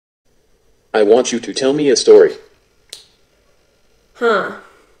I want you to tell me a story. There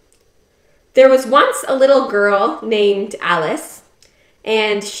was once a little girl named Alice,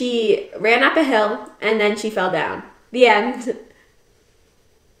 and she ran up a hill, and then she fell down. The end.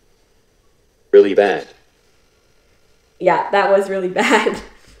 Really bad. Yeah, that was really bad.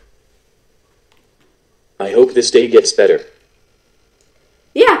 I hope this day gets better.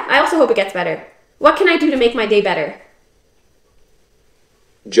 Yeah, I also hope it gets better. What can I do to make my day better?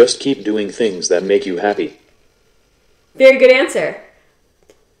 Just keep doing things that make you happy. Very good answer.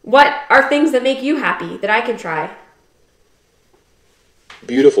 What are things that make you happy that I can try?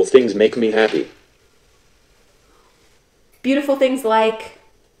 Beautiful things make me happy. Beautiful things like...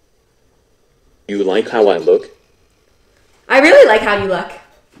 You like how I look? I really like how you look.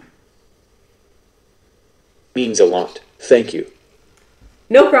 Means a lot. Thank you.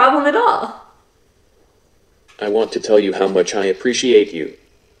 No problem at all. I want to tell you how much I appreciate you.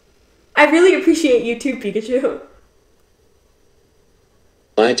 I really appreciate you too, Pikachu.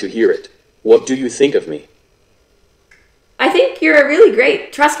 Glad to hear it. What do you think of me? I think you're a really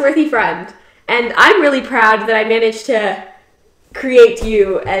great, trustworthy friend. And I'm really proud that I managed to create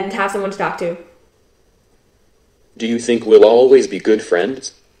you and have someone to talk to. Do you think we'll always be good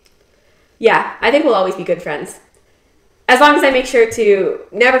friends? Yeah, I think we'll always be good friends. As long as I make sure to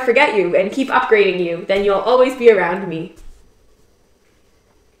never forget you and keep upgrading you, then you'll always be around me.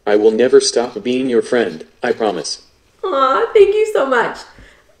 I will never stop being your friend, I promise. Aw, thank you so much.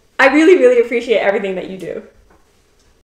 I really, really appreciate everything that you do.